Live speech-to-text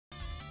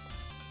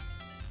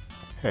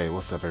Hey,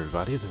 what's up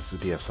everybody? This is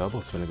BSL.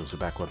 Let's go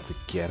back once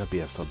again at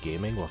BSL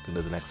Gaming. Welcome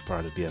to the next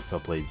part of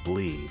BSL Blade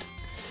Bleed.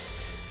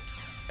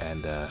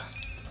 And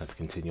let's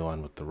continue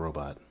on with the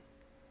robot.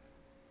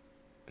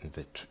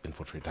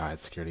 Infiltrate the high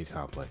security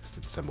complex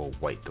to assemble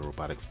White, the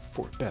robotic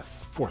fourth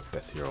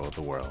best hero of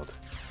the world.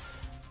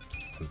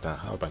 And now,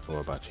 how about I go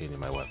about changing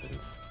my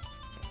weapons?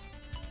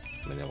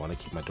 I mean, I want to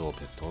keep my dual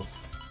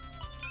pistols.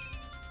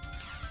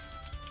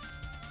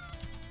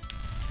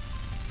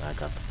 I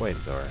got the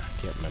flamethrower.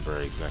 I can't remember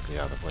exactly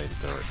how the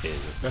flamethrower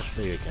is,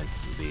 especially against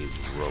these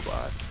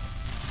robots.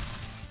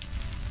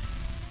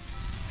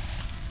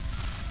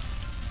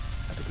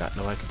 I did not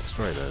know I could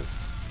destroy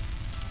those.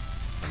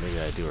 Or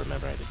maybe I do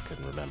remember, I just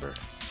couldn't remember.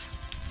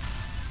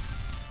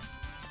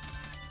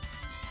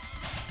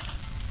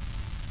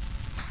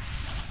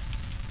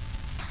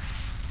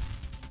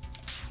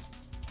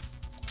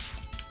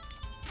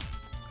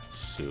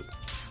 Shoot.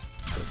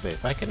 I was gonna say,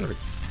 if I can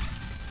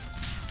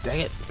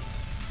dang it!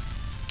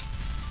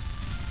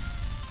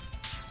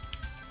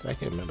 So I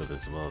can remember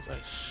this as well as I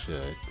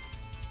should.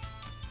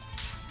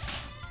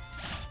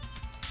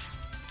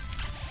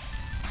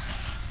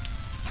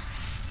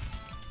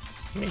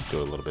 Let me do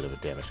a little bit of a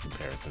damage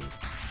comparison.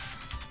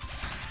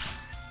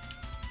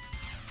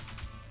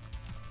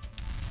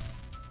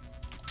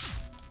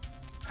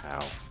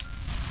 Ow.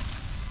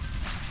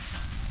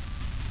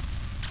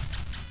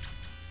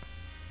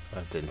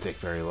 That didn't take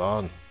very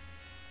long.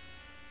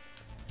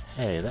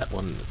 Hey, that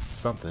one is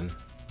something.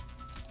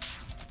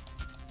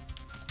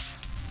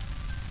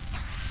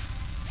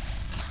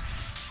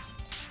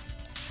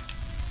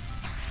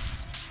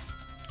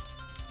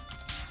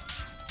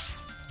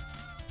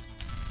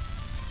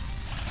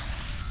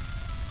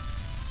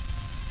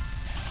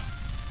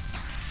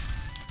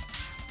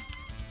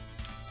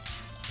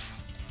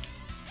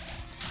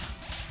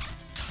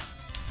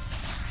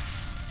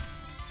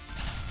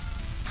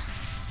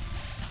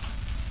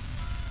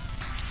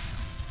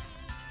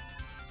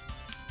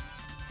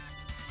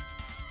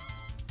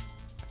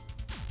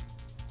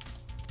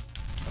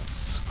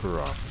 Screw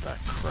off with that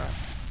crap.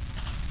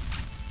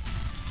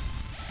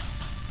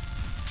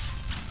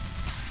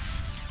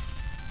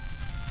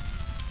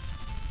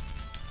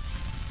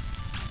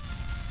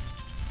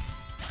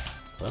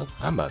 Well,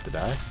 I'm about to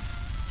die.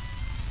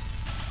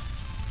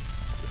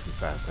 This is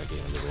fast. I gain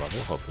a new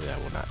level. Hopefully I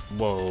will not.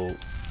 Whoa.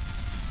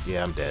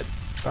 Yeah, I'm dead.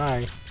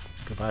 Bye.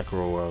 Goodbye,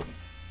 cruel world.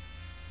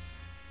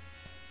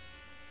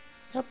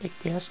 No big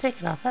deal.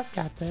 Shake it off. I've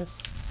got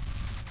this.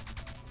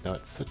 Now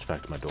let's switch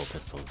back to my dual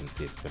pistols and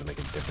see if it's going to make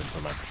a difference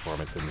on my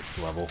performance in this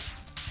level.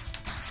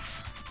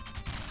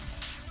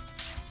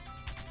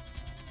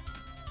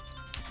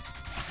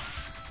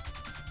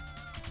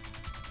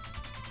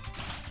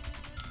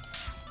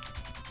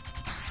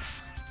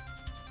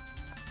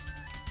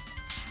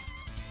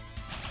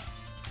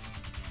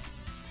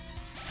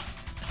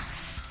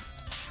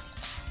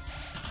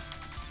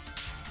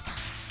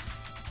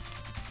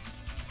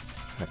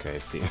 Okay,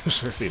 it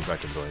sure seems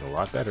like I'm doing a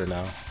lot better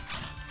now.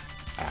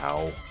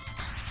 Ow.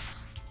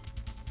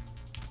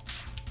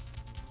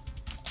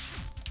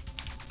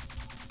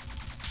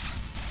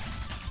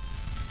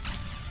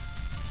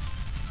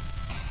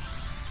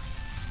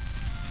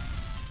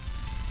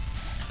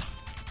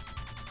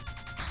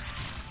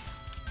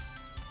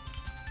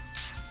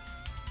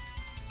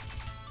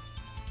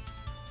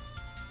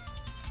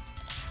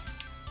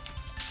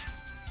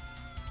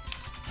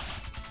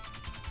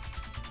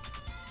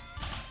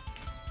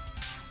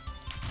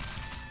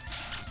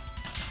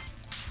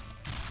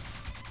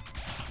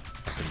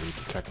 Reach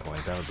a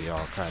checkpoint, that would be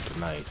all kinds of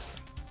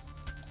nice.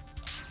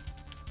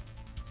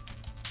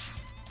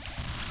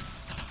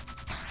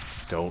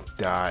 Don't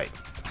die.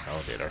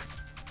 Elevator.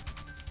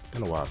 It's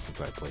been a while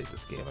since I played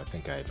this game. I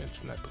think I had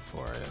mentioned that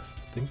before. I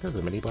think there's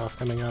a mini boss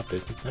coming up,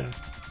 isn't there?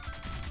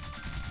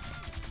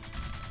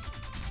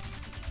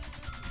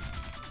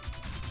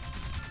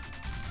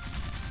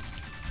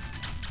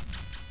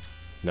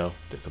 No,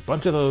 there's a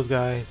bunch of those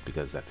guys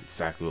because that's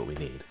exactly what we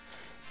need.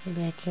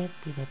 Maybe I can't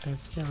be the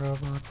best hero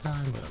of all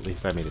time. But at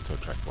least I made it to a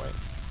checkpoint.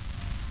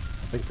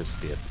 I think this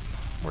would be a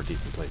more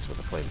decent place for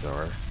the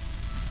flamethrower.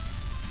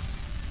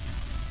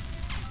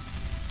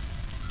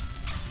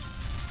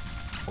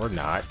 Or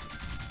not.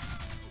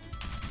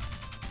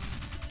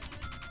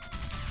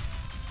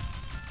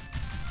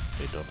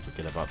 Okay, don't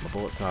forget about the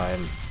bullet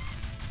time.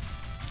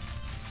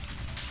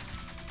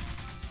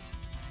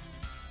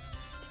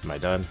 Am I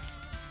done?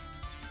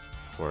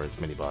 Or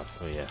is mini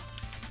boss? Oh yeah.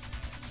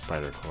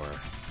 Spider core.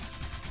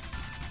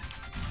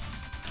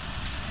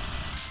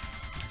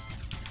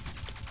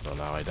 Well,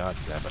 now I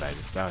dodged that, but I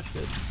just dodged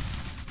it.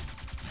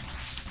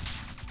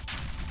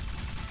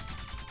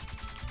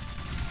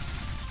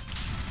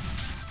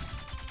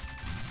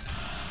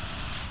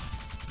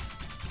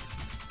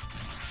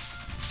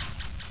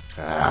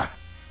 Ah!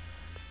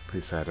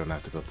 Pretty sad I don't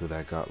have to go through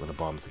that gauntlet of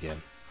bombs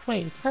again.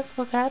 Wait, it's not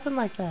supposed to happen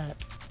like that.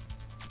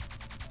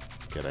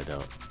 Good, I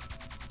don't.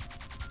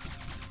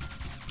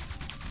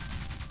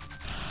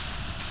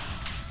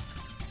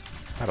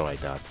 How do I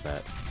dodge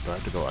that? Do I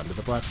have to go under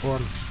the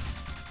platform?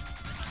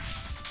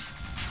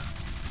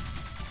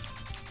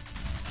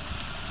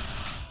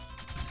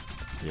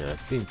 Yeah, that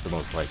seems the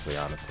most likely,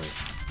 honestly.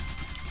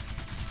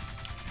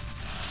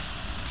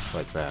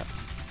 Like that.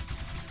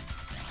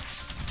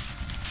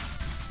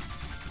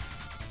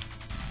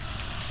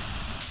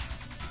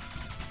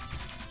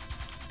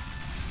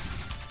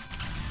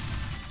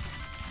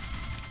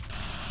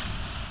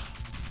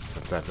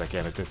 Sometimes I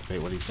can't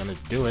anticipate what he's gonna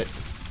do it.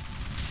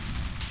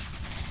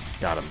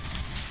 Got him.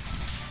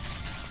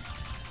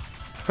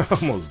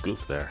 Almost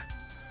goofed there.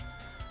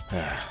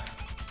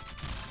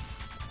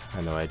 I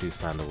know I do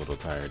sound a little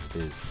tired. It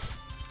is.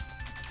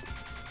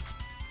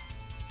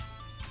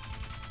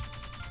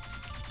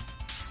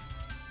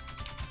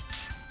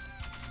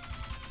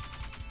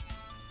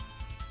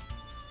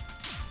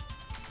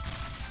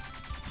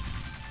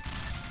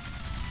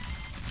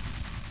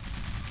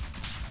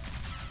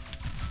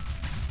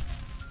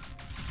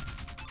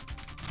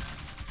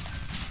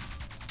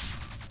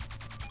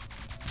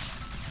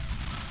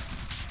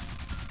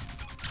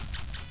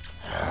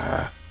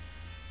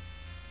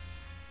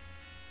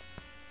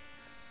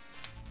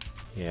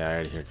 Yeah, I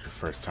already heard your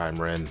first time,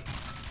 Ren.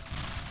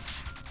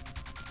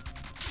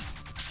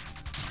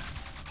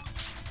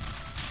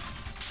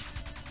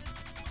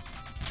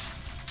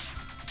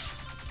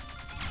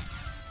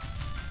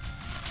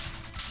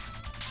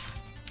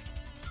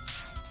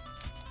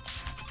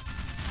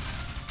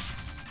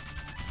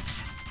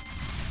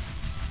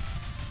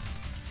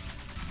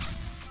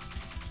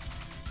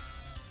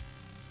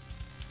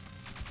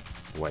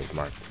 White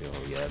Mark II.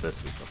 Yeah,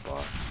 this is the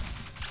boss.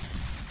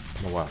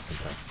 Been a while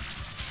since I've...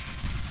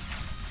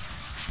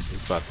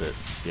 He's about to,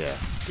 yeah,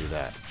 do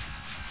that.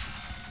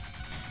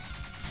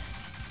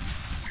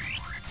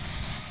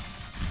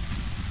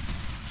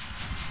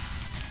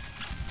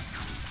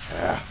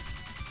 Ah.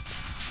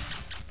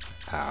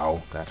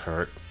 Ow, that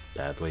hurt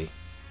badly.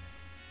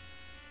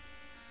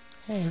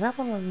 Hey, that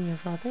one wasn't your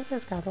fault. They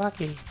just got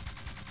lucky.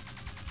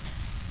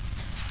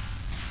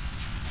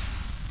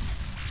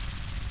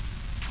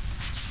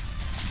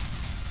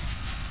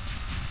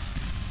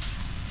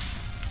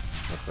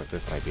 Looks like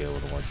this might be a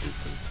little more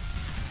decent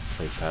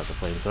place to have the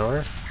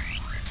flamethrower.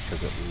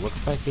 Because it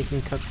looks like it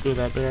can cut through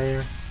that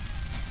barrier.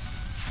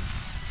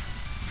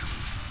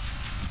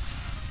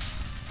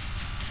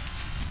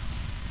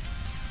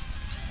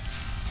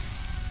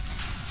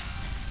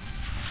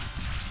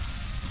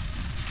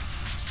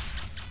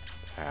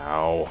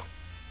 Ow.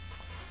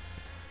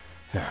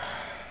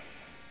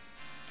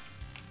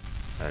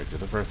 Alright, do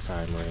the first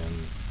time,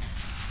 Ren.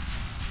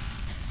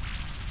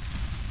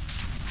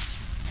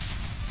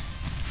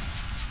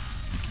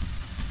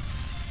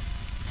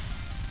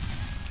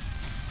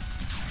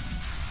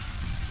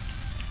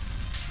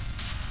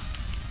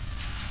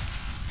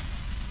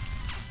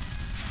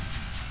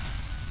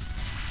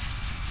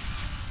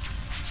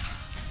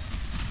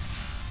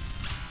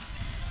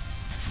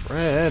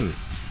 Ren!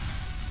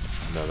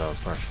 I know that was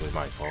partially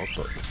my fault,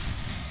 but...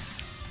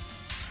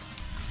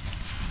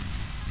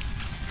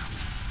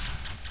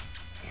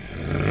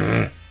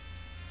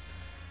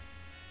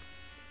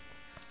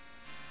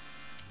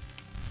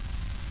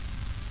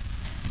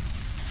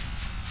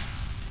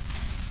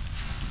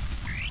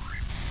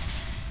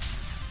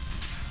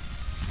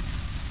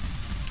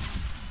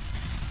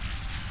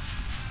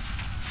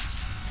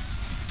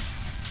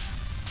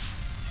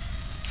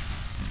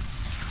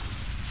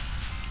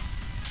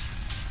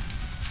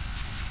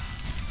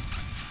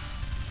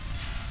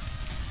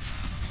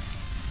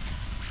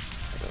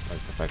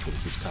 like the fact that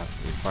he keeps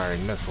constantly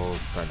firing missiles,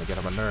 starting to get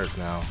on my nerves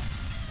now.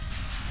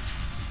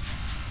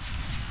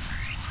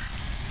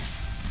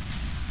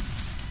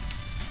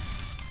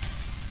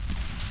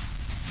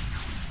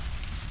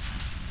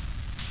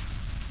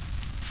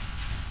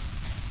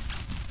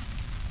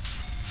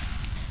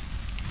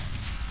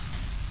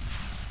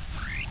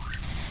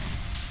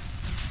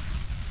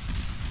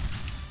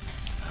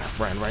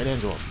 I ran right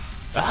into him.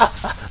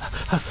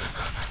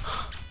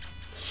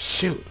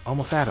 Shoot,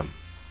 almost had him.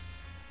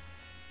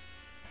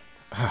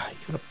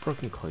 Even a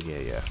broken claw,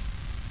 yeah.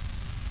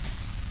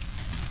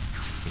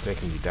 I'm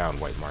taking you down,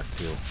 White Mark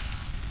II.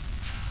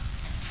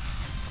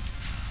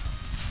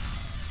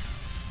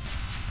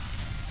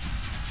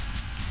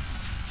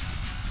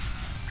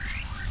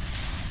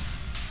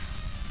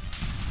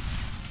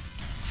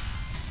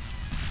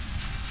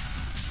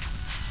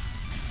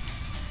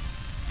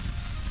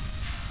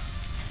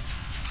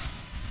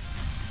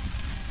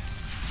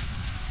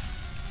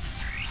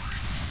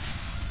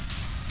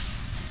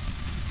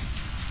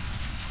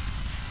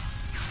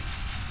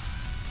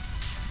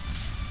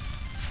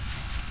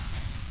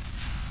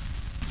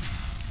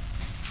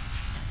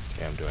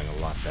 I'm doing a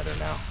lot better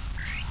now.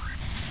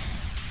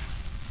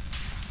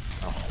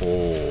 A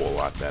whole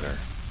lot better.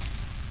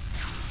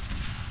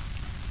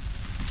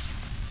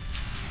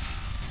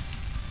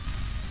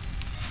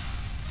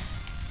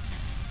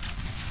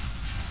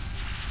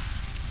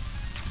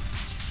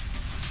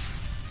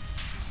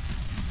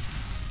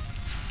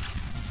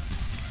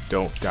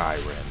 Don't die,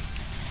 Ren.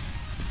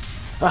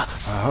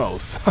 Oh,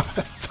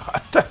 I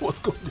thought that was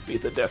going to be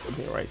the death of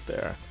me right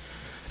there.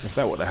 If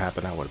that would have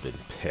happened, I would have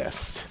been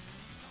pissed.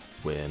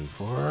 Win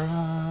for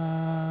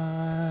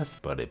us,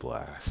 Buddy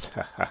Blast.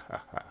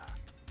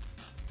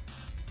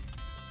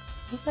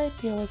 Whose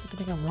idea was it to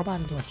make a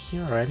robot into a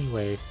hero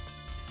anyways?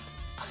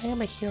 I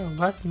am a hero,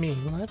 love me,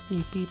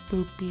 beep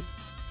boop beep.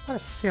 What a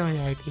silly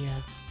idea.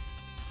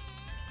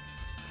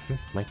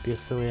 Might be a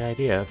silly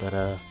idea, but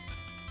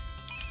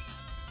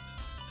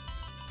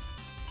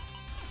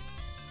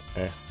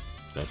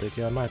no big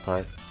deal on my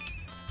part.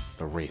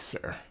 The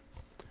Racer.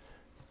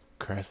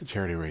 Crash the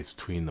charity race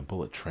between the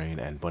Bullet Train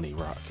and Bunny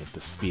Rocket, the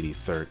Speedy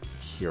third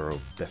hero,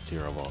 best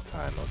hero of all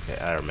time.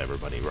 Okay, I remember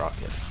Bunny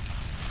Rocket.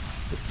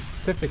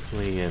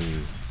 Specifically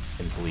in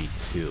Bleed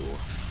 2.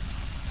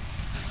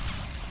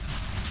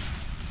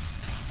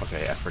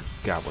 Okay, I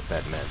forgot what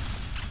that meant.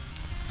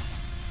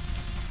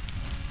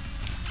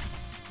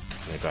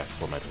 Maybe I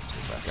pull my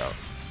pistols back out.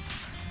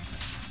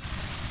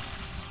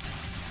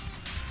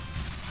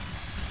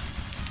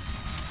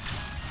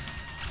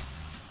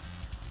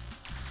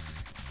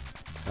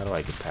 How do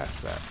I get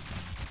past that?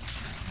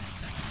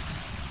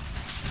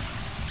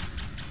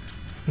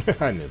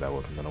 I knew that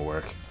wasn't gonna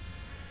work.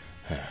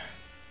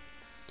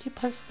 You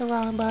pushed the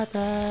wrong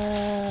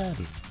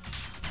button.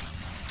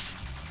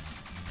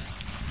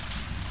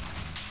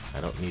 I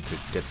don't need to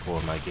Deadpool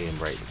in my game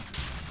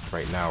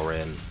right now,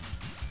 Ren.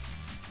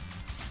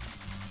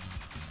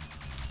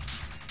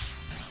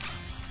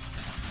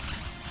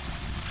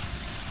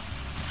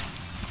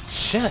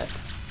 Shit!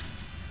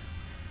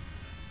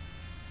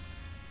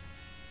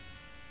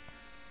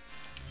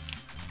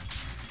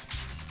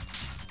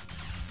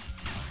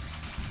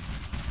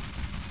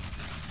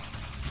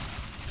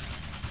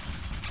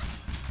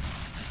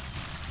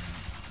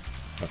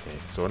 Okay,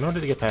 so in order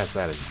to get past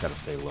that, I just gotta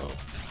stay low.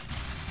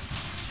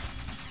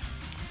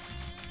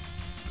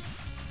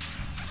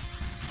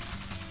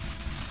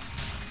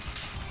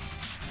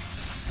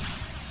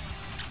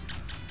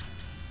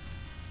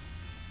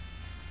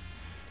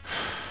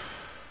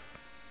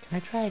 Can I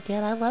try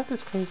again? I love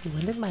this crazy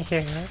wind in my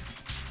hair.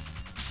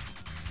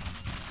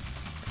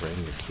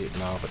 Ren, you're cute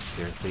and all, but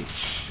seriously,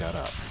 shut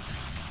up.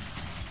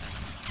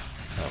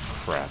 Oh,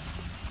 crap.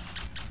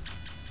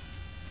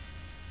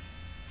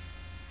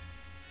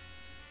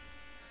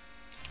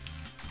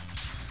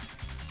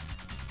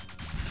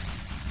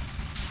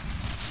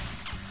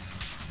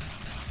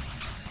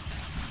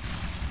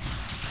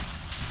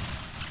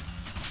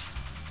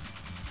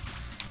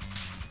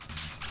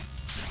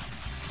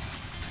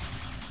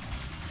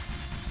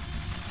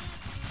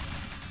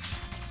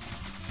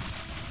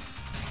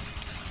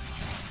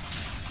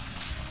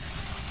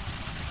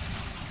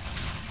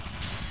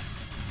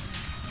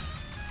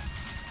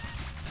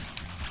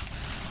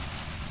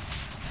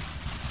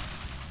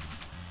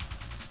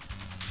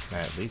 Can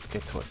I at least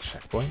get to a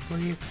checkpoint,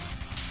 please?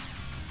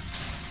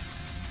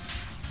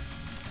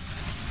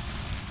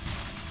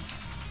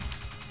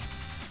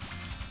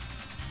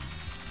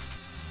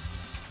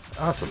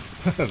 Awesome.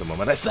 The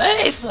moment I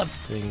say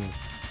something,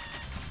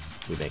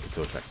 we make it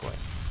to a checkpoint.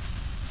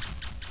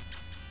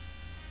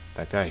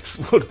 That guy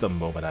exploded the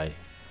moment I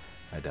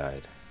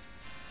died.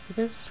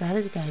 There's a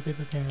strategy guide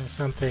over there or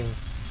something.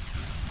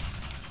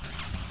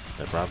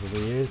 There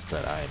probably is,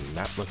 but I'm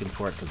not looking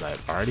for it because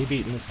I've already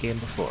beaten this game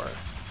before.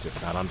 Just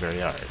not on very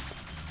hard.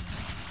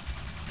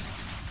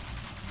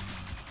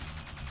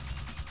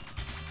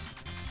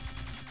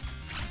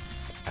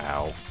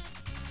 Ow.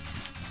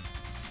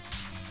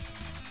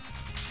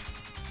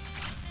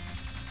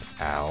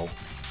 Ow.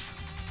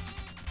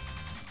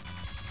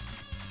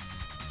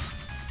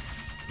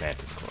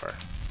 Mantis Core.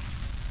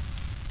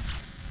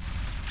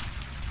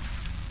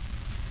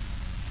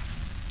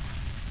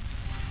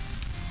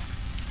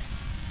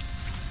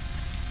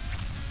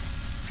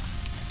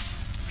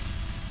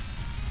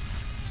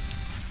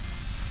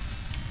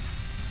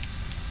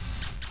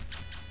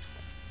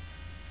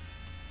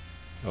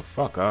 Oh,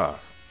 fuck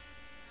off.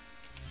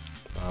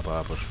 Blah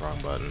blah, push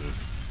wrong button.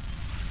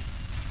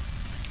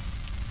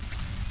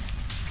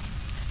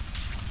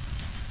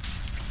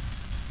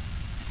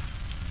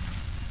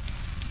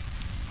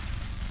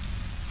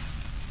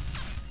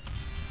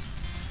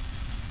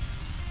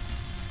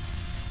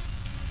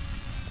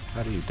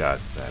 How do you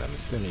dodge that? I'm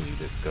assuming you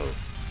just go.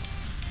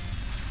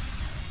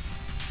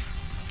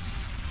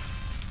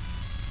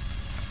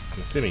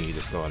 I'm assuming you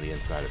just go on the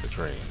inside of the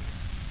train.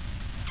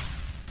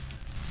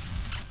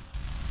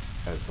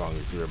 As long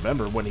as you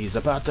remember when he's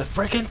about to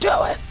freaking do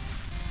it!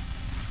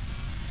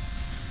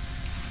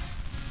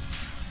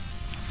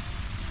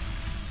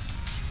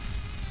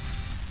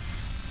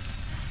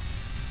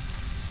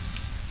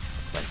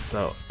 Like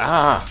so.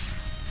 Ah!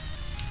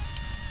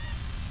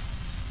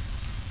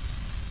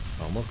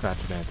 Almost got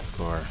to that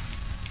score.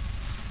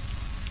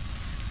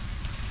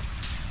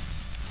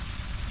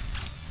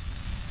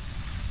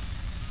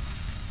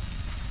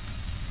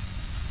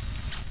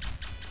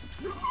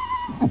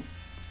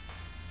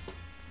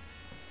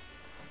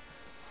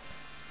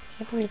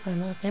 I can't believe I'm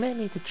not. Maybe I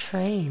need to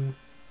train.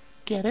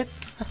 Get it?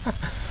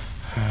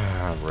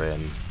 Ah,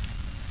 Ren.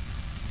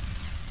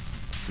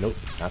 Nope,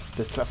 not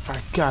this. I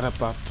forgot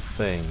about the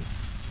thing.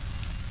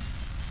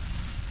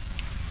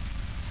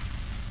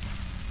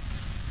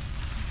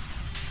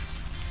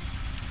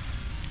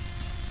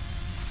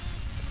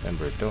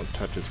 Remember, don't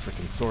touch his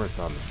freaking swords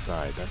on the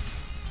side.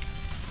 That's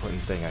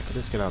important thing. I could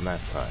just get on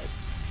that side.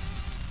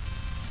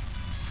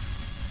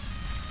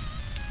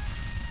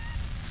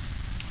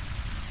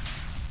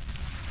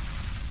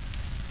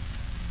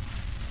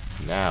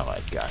 Now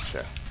I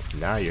gotcha.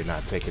 Now you're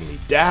not taking me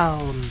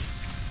down.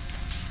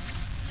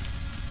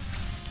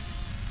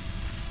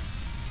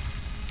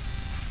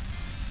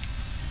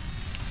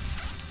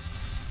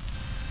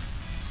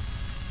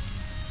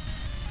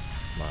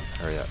 Come on,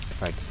 hurry up.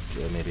 If I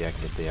can, maybe I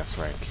can get the S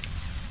rank.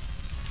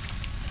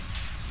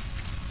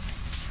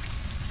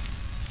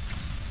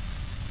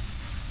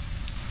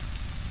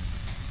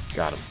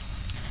 Got him.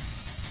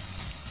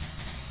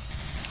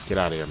 Get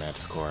out of here,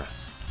 Manticore.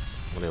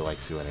 Nobody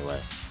likes you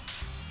anyway.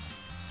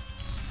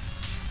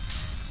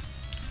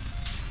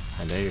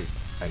 I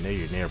know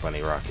you're near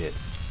Bunny Rocket.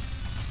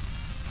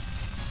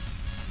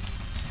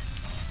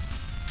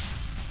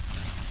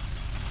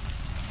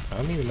 I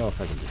don't even know if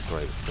I can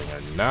destroy this thing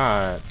or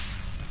not.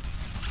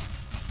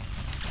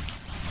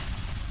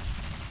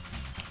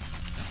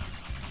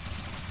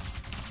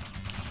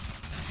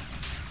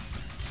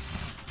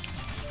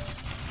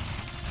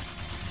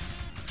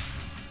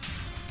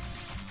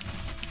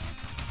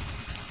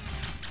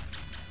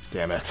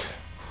 Damn it.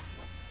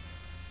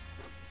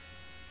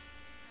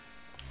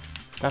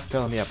 Stop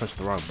telling me I pushed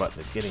the wrong button.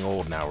 It's getting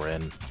old now,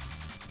 Ren.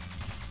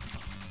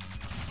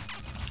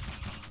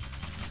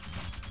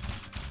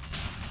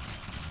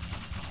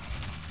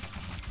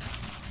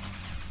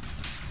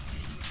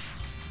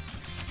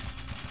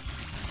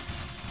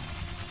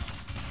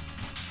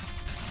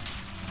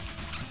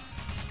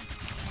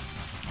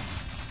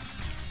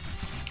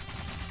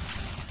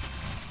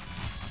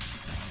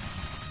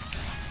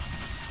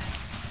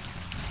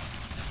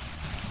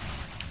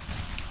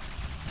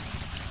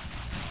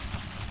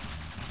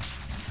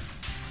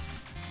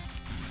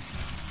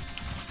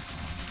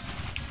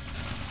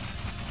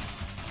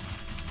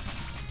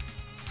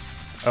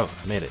 Oh,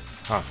 I made it.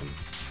 Awesome.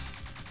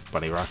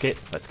 Bunny Rocket,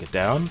 let's get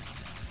down.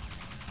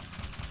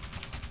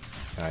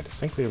 And I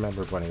distinctly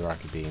remember Bunny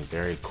Rocket being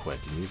very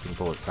quick, and using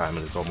bullet time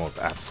is almost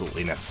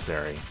absolutely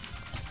necessary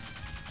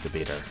to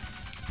beat her.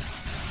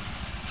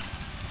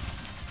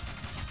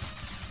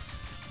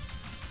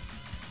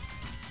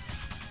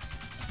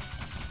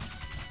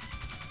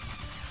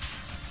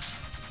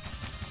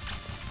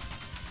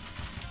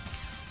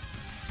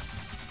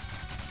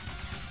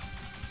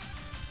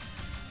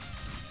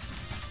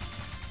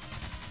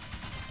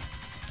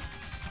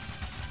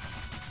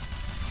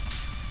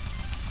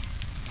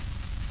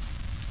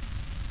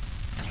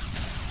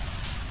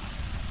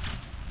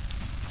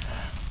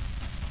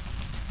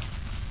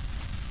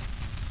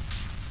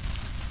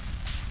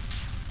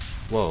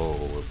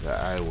 Whoa,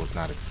 I was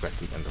not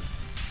expecting him to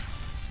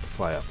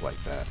fly up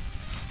like that.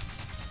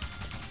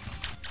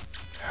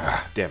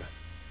 Ah, damn it.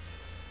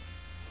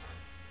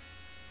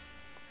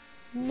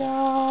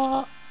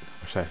 No.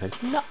 What should I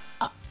say? No.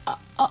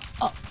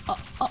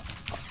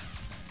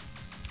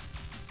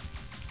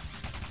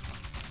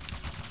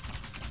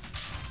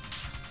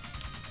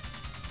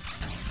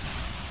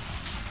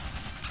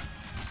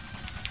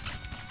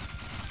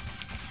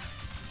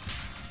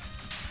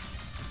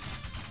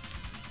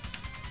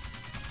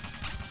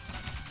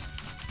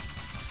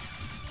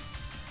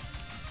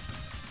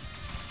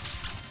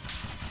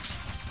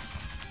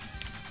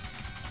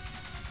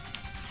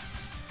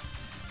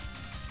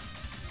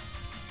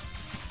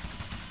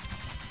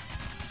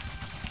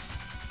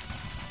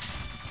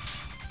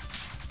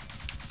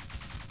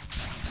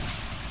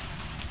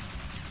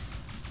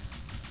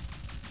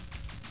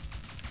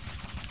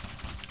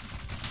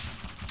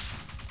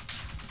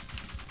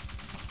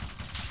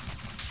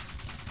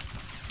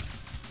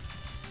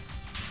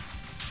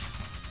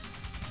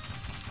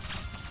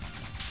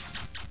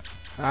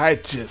 I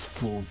just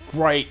flew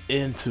right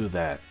into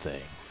that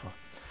thing. Fuck.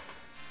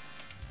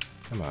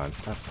 Come on,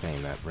 stop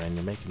saying that, Ren.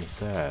 You're making me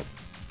sad.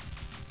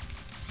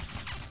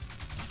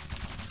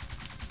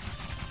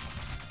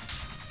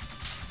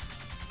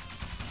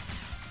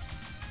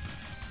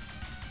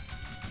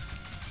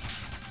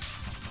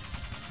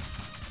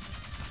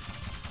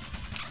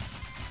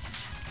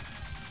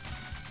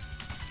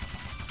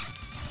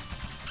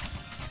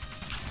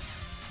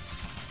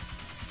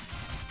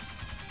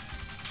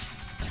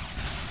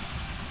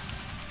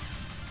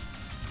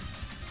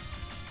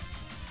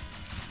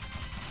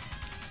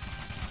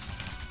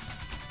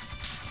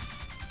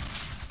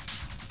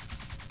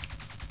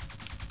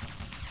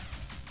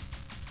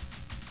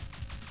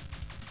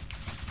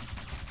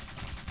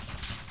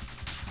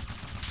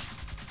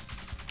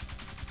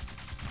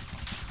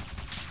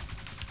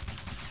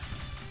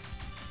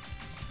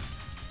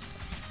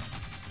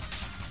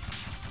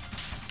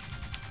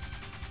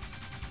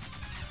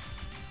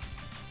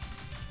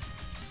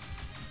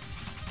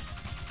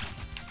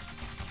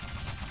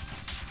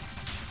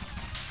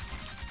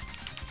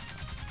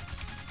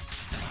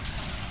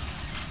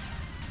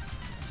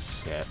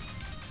 Shit.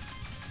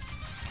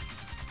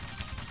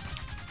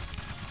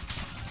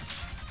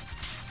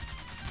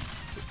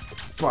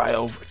 Fly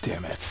over,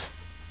 damn it.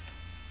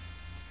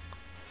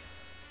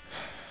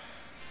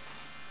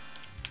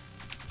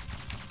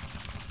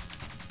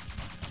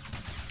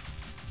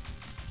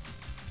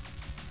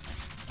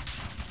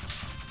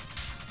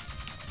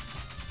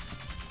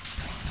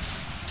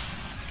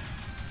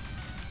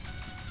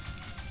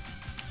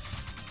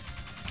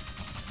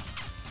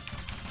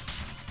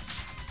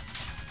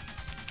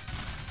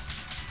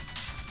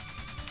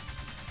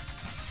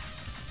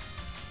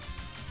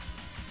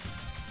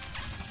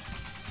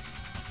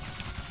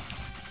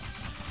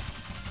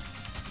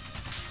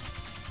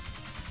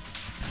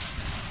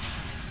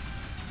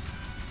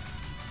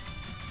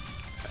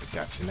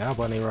 Got you now,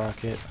 Bunny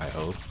Rocket. I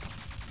hope.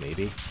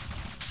 Maybe.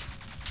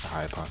 A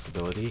high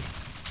possibility.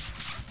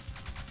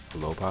 A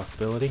low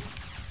possibility.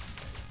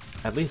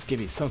 At least give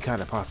me some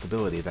kind of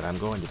possibility that I'm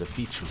going to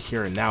defeat you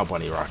here and now,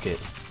 Bunny Rocket.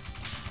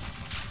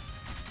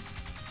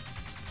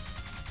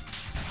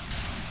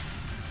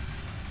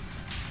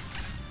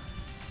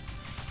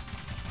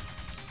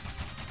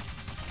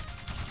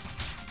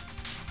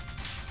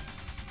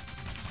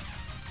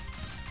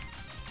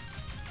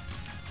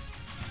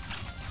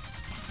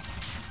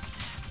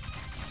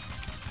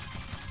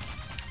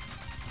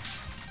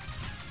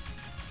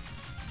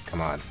 Come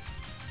on.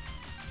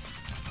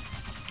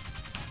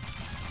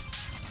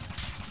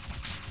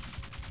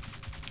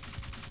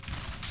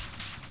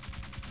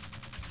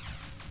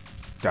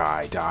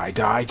 Die, die,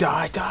 die,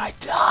 die, die,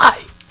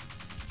 die!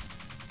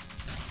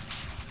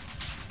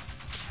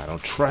 I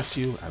don't trust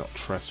you. I don't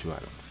trust you. I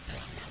don't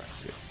fucking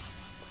trust you.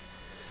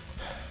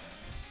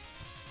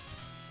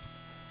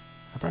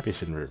 I probably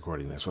shouldn't be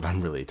recording this when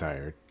I'm really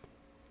tired.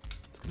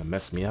 It's gonna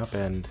mess me up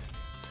and...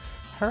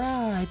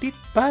 Hurrah, I beat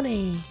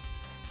Bunny!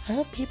 I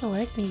hope people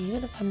like me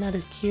even if I'm not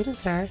as cute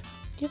as her.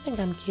 You think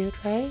I'm cute,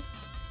 right?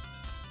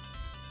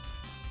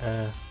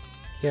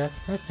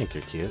 Yes, I think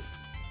you're cute.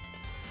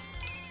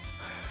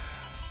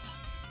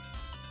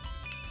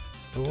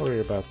 Don't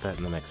worry about that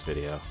in the next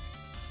video.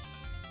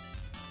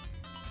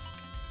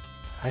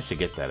 I should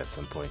get that at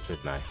some point,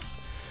 shouldn't I?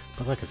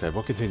 But like I said,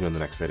 we'll continue in the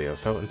next video.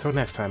 So until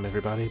next time,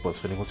 everybody,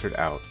 Blitzfitting Wizard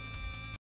out.